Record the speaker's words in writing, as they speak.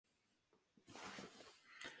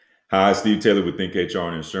Hi, Steve Taylor with Think HR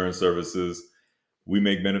and Insurance Services. We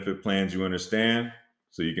make benefit plans you understand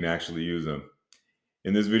so you can actually use them.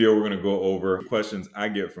 In this video, we're going to go over questions I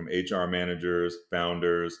get from HR managers,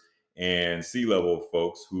 founders, and C-level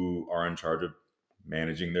folks who are in charge of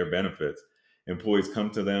managing their benefits. Employees come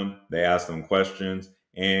to them, they ask them questions,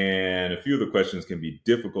 and a few of the questions can be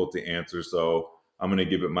difficult to answer. So I'm going to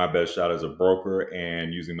give it my best shot as a broker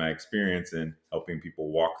and using my experience in helping people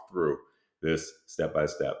walk through this step by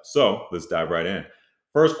step. So let's dive right in.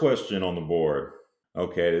 First question on the board.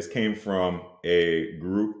 Okay, this came from a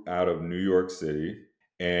group out of New York City,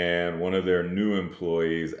 and one of their new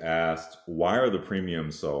employees asked, "Why are the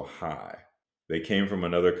premiums so high?" They came from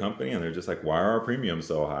another company and they're just like, "Why are our premiums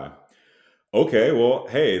so high?" Okay, well,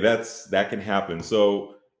 hey, that can happen.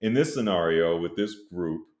 So in this scenario with this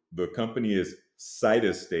group, the company is site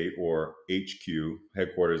estate or HQ,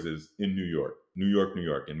 headquarters is in New York, New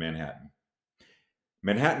York, in Manhattan.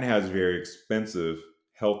 Manhattan has very expensive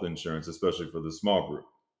health insurance, especially for the small group.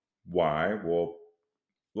 Why? Well,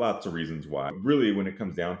 lots of reasons why. Really, when it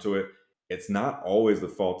comes down to it, it's not always the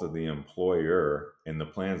fault of the employer and the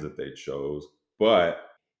plans that they chose, but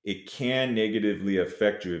it can negatively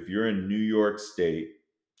affect you if you're in New York State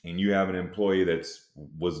and you have an employee that's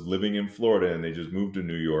was living in Florida and they just moved to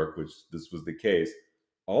New York, which this was the case.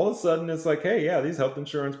 All of a sudden, it's like, hey, yeah, these health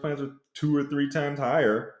insurance plans are 2 or 3 times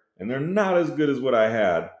higher, and they're not as good as what I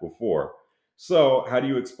had before. So, how do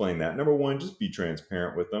you explain that? Number one, just be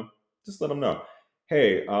transparent with them. Just let them know,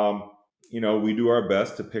 hey, we do our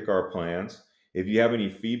best to pick our plans. If you have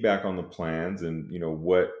any feedback on the plans and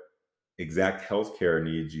what exact healthcare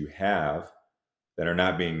needs you have that are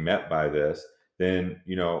not being met by this, then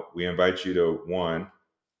we invite you to one,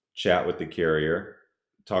 chat with the carrier,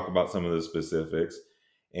 talk about some of the specifics,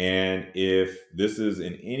 and if this is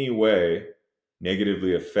in any way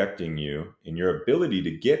negatively affecting you in your ability to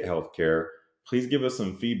get healthcare, please give us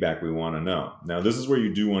some feedback. We want to know. Now, this is where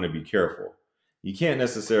you do want to be careful. You can't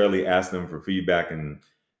necessarily ask them for feedback, and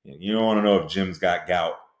you don't want to know if Jim's got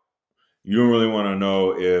gout. You don't really want to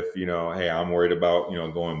know if hey, I'm worried about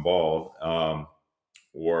going bald,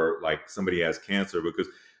 or like somebody has cancer, because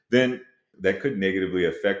then that could negatively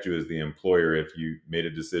affect you as the employer if you made a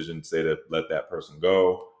decision, say, to let that person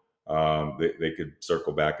go. They could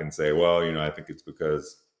circle back and say, well, I think it's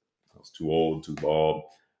because I was too old, too bald.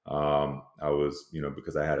 I was,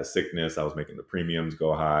 because I had a sickness, I was making the premiums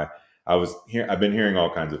go high. I've been hearing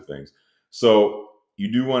all kinds of things. So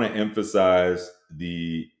you do want to emphasize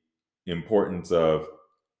the importance of,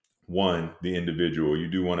 one, the individual. You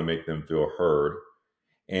do want to make them feel heard.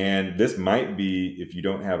 And this might be, if you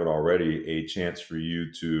don't have it already, a chance for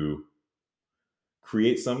you to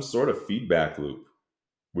create some sort of feedback loop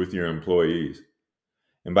with your employees.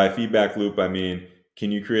 And by feedback loop, I mean,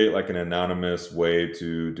 can you create like an anonymous way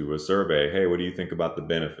to do a survey? Hey, what do you think about the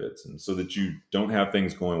benefits? And so that you don't have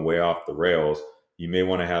things going way off the rails, you may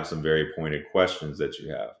want to have some very pointed questions that you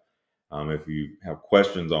have. If you have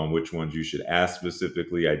questions on which ones you should ask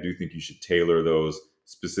specifically, I do think you should tailor those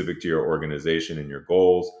specific to your organization and your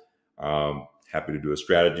goals. Happy to do a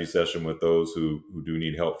strategy session with those who do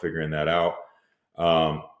need help figuring that out.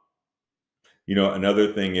 Um,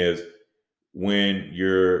 another thing is, when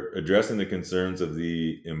you're addressing the concerns of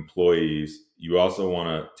the employees, you also want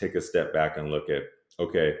to take a step back and look at,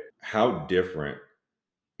 okay, how different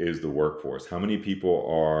is the workforce? How many people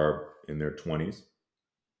are in their 20s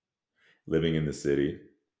living in the city,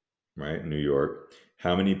 right? New York.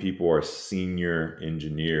 How many people are senior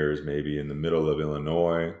engineers, maybe in the middle of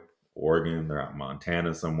Illinois, Oregon, they're out in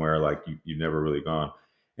Montana somewhere, like you've never really gone.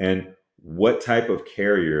 And what type of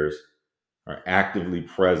carriers are actively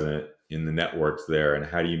present in the networks there, and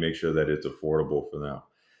how do you make sure that it's affordable for them?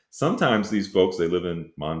 Sometimes these folks, they live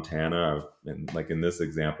in Montana, and like in this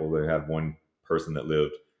example, they have one person that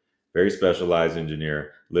lived, very specialized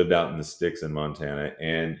engineer, lived out in the sticks in Montana,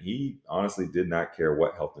 and he honestly did not care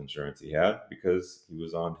what health insurance he had because he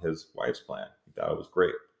was on his wife's plan. He thought it was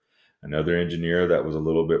great. Another engineer that was a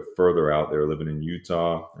little bit further out, they were living in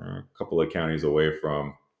Utah, a couple of counties away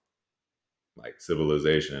from like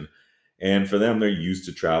civilization. And for them, they're used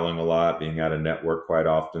to traveling a lot, being out of network quite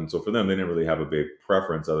often. So for them, they didn't really have a big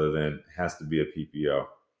preference other than it has to be a PPO.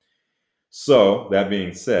 So that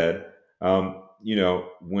being said,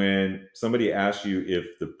 when somebody asks you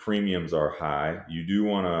if the premiums are high, you do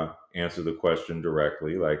want to answer the question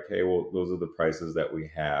directly, like, hey, well, those are the prices that we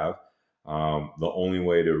have. The only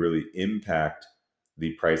way to really impact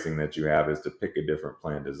the pricing that you have is to pick a different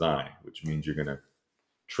plan design, which means you're going to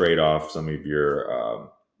trade off some of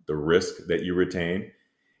your the risk that you retain.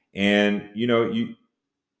 And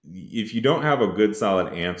if you don't have a good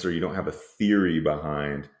solid answer, you don't have a theory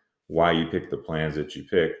behind why you pick the plans that you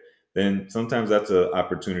pick, then sometimes that's an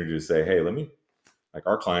opportunity to say, hey, like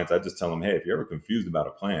our clients, I just tell them, hey, if you're ever confused about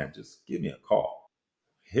a plan, just give me a call.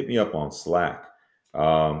 Hit me up on Slack.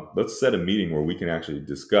 Let's set a meeting where we can actually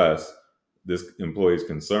discuss this employee's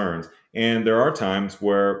concerns. And there are times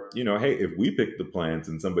where, hey, if we pick the plans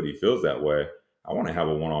and somebody feels that way, I want to have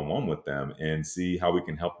a one-on-one with them and see how we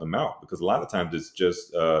can help them out. Because a lot of times it's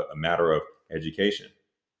just a matter of education,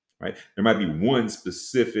 right? There might be one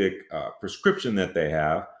specific prescription that they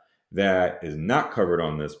have that is not covered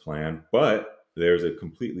on this plan, but there's a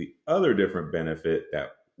completely other different benefit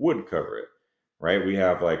that would cover it, right? We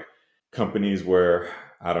have like companies where,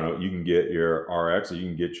 I don't know, you can get your RX or you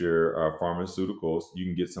can get your pharmaceuticals, you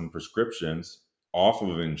can get some prescriptions off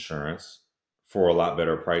of insurance for a lot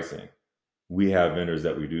better pricing. We have vendors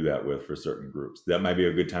that we do that with for certain groups. That might be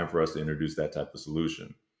a good time for us to introduce that type of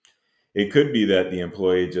solution. It could be that the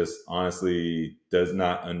employee just honestly does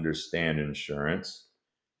not understand insurance,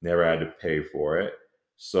 never had to pay for it.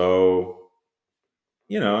 So,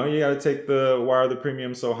 you got to take why are the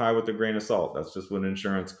premiums so high with a grain of salt? That's just what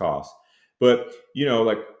insurance costs. But,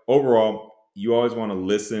 like overall, you always want to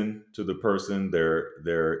listen to the person,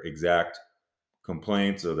 their exact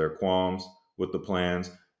complaints or their qualms with the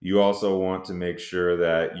plans. You also want to make sure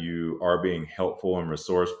that you are being helpful and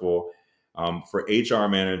resourceful. For HR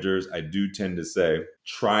managers, I do tend to say,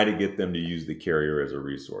 try to get them to use the carrier as a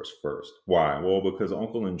resource first. Why? Well, because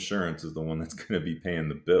Uncle Insurance is the one that's going to be paying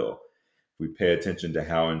the bill. If we pay attention to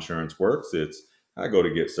how insurance works, it's I go to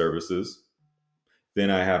get services, then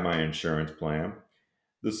I have my insurance plan.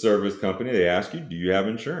 The service company, they ask you, do you have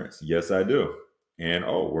insurance? Yes, I do. And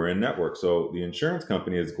we're in network. So the insurance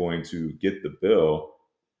company is going to get the bill,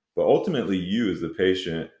 but ultimately you as the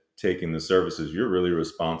patient taking the services, you're really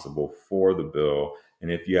responsible for the bill.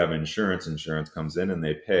 And if you have insurance comes in and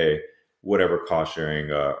they pay whatever cost sharing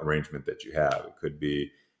arrangement that you have. It could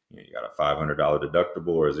be you got a $500 deductible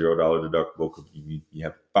or a $0 deductible. You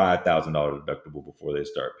have $5,000 deductible before they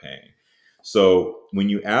start paying. So when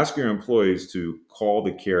you ask your employees to call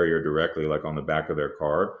the carrier directly, like on the back of their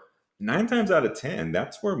card, 9 times out of 10,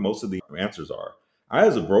 that's where most of the answers are. I,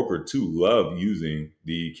 as a broker too, love using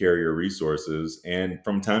the carrier resources. And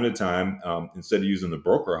from time to time, instead of using the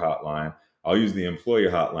broker hotline, I'll use the employee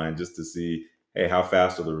hotline just to see, hey, how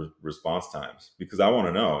fast are the response times? Because I want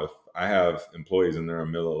to know if I have employees in the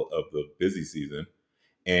middle of the busy season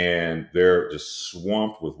and they're just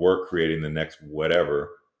swamped with work creating the next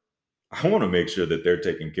whatever, I want to make sure that they're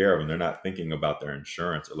taken care of and they're not thinking about their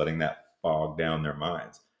insurance or letting that bog down their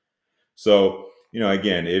minds. So,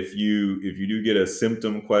 again, if you do get a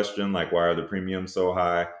symptom question like why are the premiums so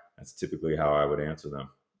high, that's typically how I would answer them.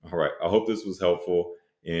 All right. I hope this was helpful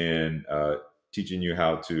in teaching you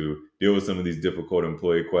how to deal with some of these difficult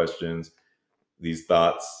employee questions. These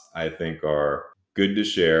thoughts, I think, are good to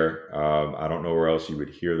share. I don't know where else you would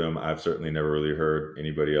hear them. I've certainly never really heard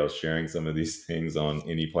anybody else sharing some of these things on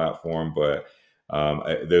any platform, but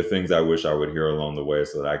they're things I wish I would hear along the way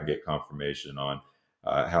so that I can get confirmation on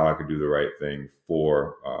how I could do the right thing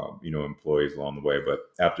for employees along the way. But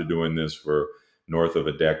after doing this for north of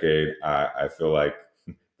a decade, I feel like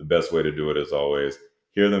the best way to do it is always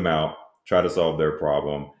hear them out, try to solve their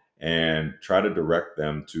problem, and try to direct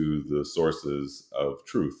them to the sources of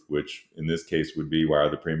truth, which in this case would be, why are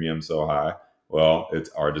the premiums so high? Well, it's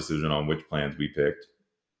our decision on which plans we picked.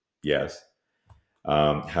 Yes.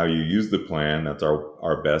 How you use the plan, that's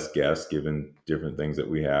our best guess given different things that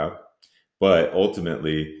we have. But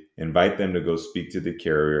ultimately, invite them to go speak to the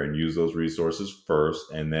carrier and use those resources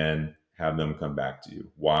first, and then have them come back to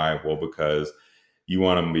you. Why? Well, because you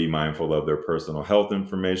want to be mindful of their personal health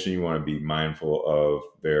information. You want to be mindful of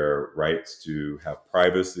their rights to have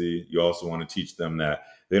privacy. You also want to teach them that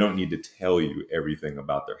they don't need to tell you everything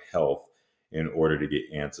about their health in order to get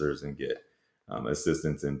answers and get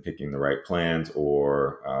assistance in picking the right plans,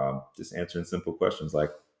 or just answering simple questions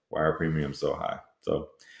like, why are premiums so high? So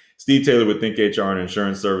Steve Taylor with Think HR and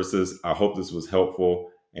Insurance Services. I hope this was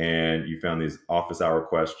helpful and you found these office hour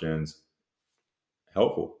questions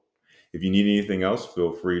helpful. If you need anything else,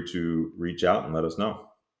 feel free to reach out and let us know.